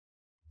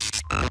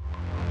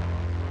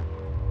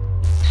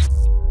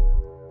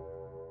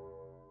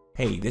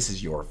Hey, this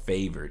is your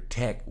favorite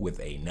tech with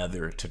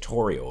another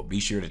tutorial.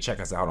 Be sure to check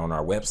us out on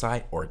our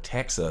website or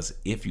text us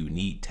if you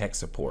need tech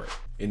support.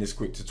 In this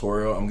quick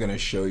tutorial, I'm going to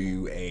show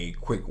you a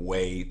quick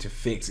way to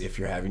fix if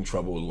you're having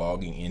trouble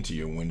logging into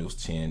your Windows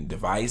 10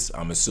 device.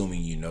 I'm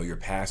assuming you know your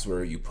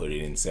password, you put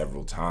it in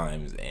several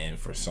times, and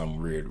for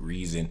some weird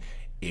reason,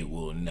 it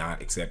will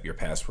not accept your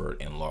password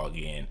and log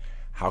in.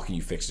 How can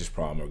you fix this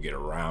problem or get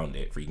around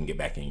it so you can get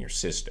back in your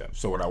system?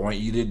 So what I want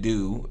you to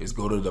do is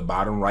go to the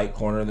bottom right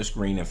corner of the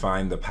screen and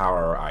find the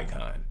power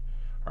icon.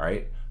 All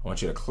right, I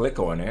want you to click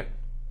on it,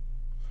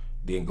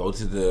 then go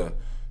to the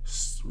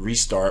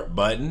restart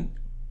button,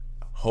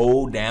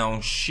 hold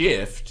down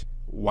shift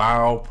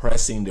while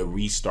pressing the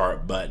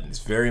restart button. It's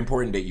very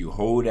important that you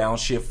hold down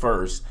shift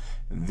first,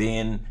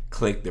 then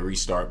click the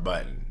restart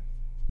button.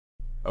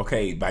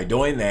 Okay, by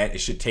doing that, it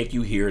should take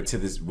you here to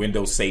this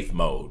Windows safe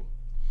mode.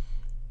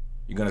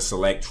 You're going to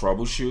select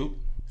Troubleshoot,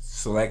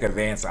 select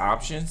Advanced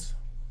Options,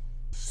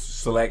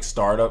 select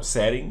Startup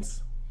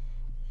Settings.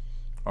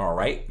 All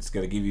right, it's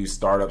going to give you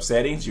Startup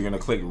Settings. You're going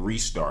to click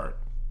Restart.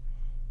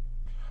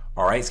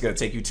 All right, it's going to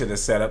take you to the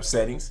Setup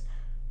Settings.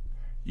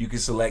 You can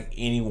select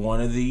any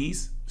one of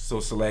these. So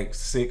select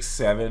 6,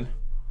 7.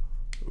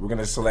 We're going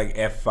to select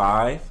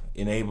F5,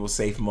 Enable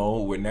Safe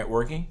Mode with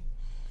Networking.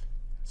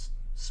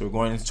 So we're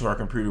going into our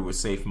computer with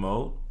safe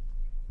mode.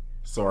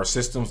 So our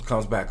system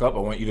comes back up. I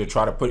want you to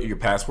try to put your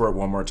password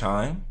one more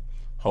time.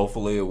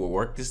 Hopefully it will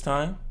work this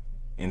time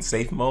in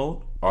safe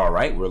mode. All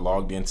right, we're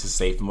logged into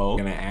safe mode.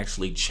 We're gonna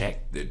actually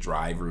check the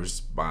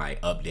drivers by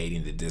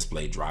updating the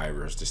display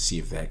drivers to see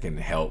if that can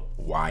help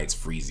why it's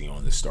freezing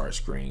on the start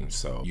screen.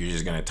 So you're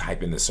just gonna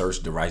type in the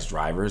search device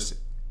drivers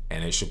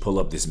and it should pull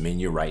up this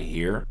menu right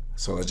here.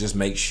 So let's just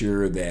make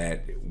sure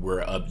that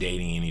we're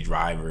updating any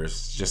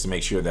drivers just to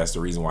make sure that's the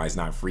reason why it's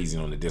not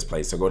freezing on the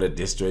display. So go to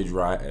display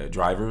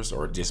drivers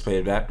or display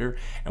adapter,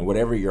 and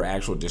whatever your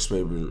actual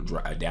display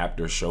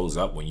adapter shows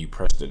up when you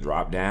press the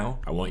drop down,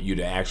 I want you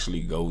to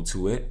actually go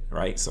to it,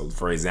 right? So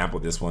for example,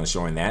 this one's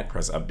showing that,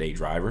 press update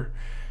driver,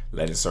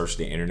 let it search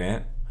the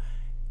internet,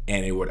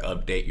 and it would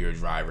update your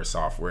driver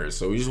software.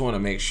 So we just want to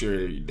make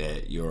sure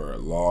that your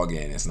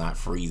login is not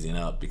freezing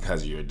up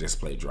because of your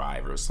display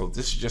driver. So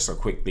this is just a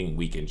quick thing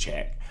we can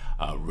check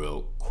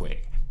real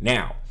quick.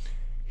 Now,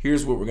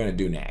 here's what we're going to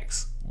do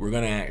next. We're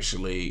going to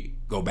actually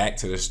go back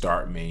to the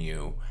start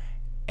menu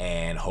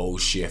and hold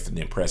shift and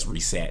then press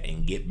reset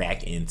and get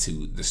back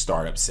into the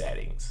startup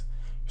settings.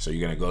 So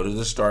you're going to go to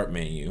the start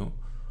menu,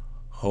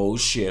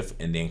 hold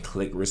shift and then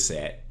click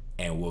reset,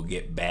 and we'll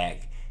get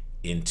back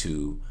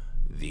into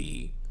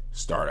the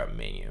startup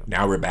menu.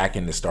 Now we're back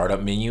in the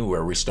startup menu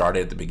where we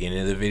started at the beginning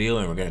of the video,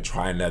 and we're going to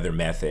try another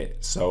method.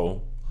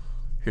 So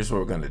here's what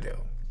we're going to do.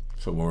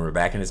 So when we're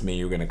back in this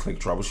menu, we're going to click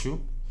Troubleshoot,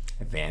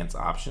 Advanced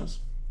Options,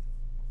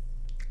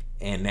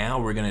 and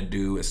now we're going to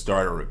do a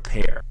start a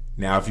repair.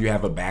 Now if you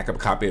have a backup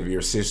copy of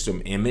your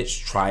system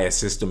image, try a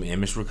system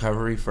image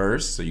recovery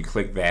first. So you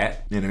click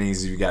that, and it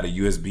means you got a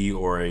USB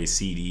or a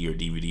CD or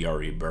DVD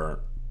already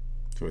burnt.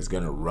 So it's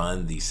going to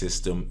run the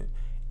system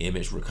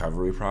image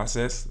recovery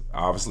process.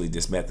 Obviously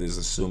this method is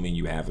assuming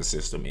you have a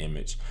system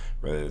image,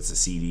 whether it's a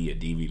CD, a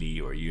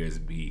DVD, or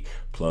USB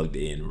plugged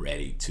in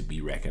ready to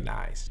be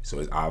recognized. So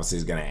it's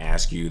obviously going to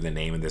ask you the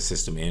name of the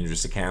system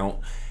image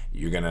account.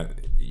 You're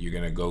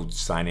gonna go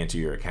sign into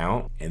your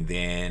account, and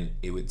then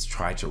it would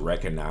try to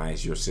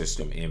recognize your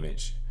system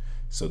image.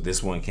 So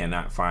this one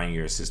cannot find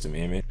your system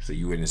image. So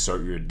you would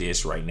insert your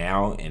disk right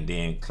now and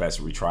then press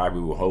retry.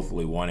 We will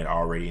hopefully want it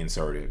already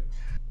inserted.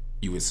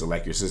 You would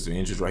select your system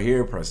image right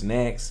here, press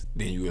next,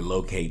 then you would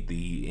locate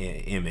the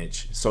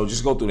image. So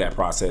just go through that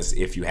process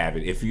if you have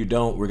it. If you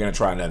don't, we're gonna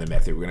try another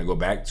method. We're gonna go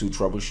back to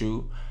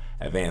Troubleshoot,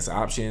 Advanced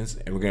Options,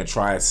 and we're gonna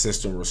try a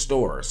system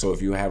restore. So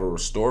if you have a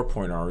restore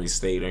point already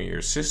stayed on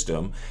your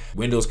system,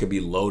 Windows could be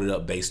loaded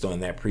up based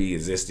on that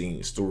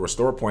pre-existing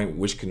restore point,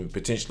 which can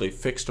potentially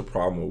fix the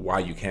problem of why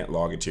you can't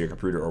log into your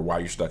computer or why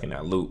you're stuck in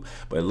that loop.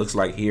 But it looks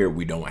like here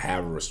we don't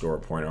have a restore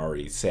point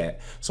already set,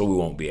 so we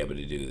won't be able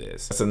to do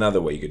this. That's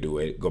another way you could do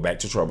it. Go back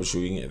to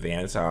Troubleshooting,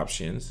 Advanced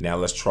Options. Now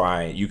let's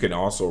try, you can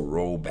also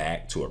roll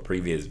back to a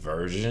previous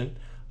version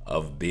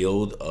of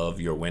build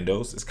of your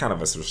Windows. It's kind of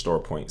a restore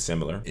point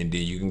similar, and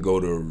then you can go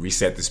to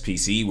reset this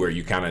PC, where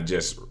you kind of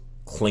just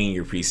clean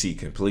your PC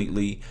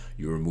completely.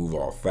 You remove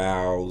all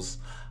files,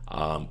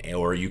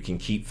 or you can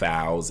keep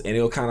files, and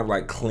it'll kind of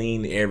like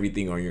clean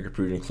everything on your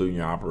computer, including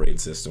your operating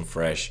system,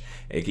 fresh.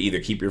 It can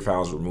either keep your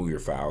files or remove your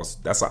files.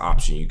 That's an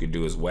option you could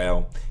do as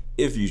well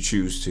if you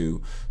choose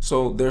to.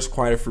 So there's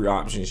quite a few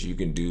options you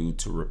can do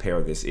to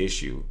repair this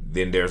issue.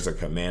 Then there's a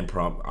command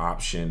prompt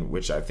option,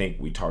 which I think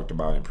we talked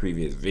about in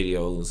previous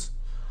videos,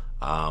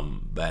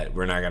 but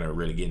we're not going to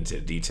really get into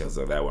the details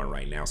of that one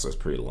right now, so it's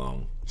pretty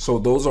long. So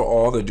those are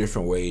all the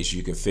different ways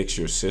you can fix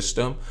your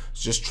system.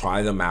 Just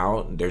try them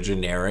out. They're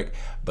generic,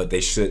 but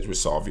they should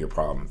resolve your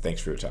problem.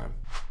 Thanks for your time.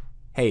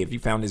 Hey, if you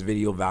found this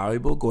video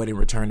valuable, go ahead and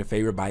return the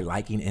favor by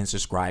liking and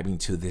subscribing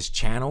to this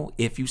channel.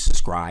 If you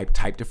subscribe,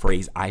 type the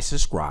phrase "I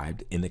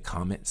subscribed" in the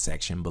comment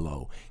section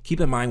below.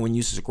 Keep in mind, when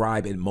you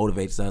subscribe, it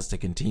motivates us to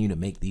continue to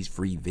make these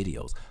free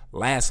videos.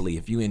 Lastly,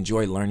 if you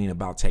enjoy learning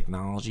about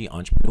technology,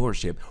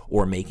 entrepreneurship,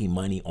 or making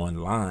money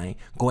online,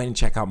 go ahead and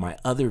check out my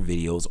other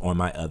videos on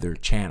my other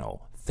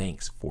channel.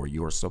 Thanks for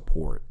your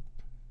support.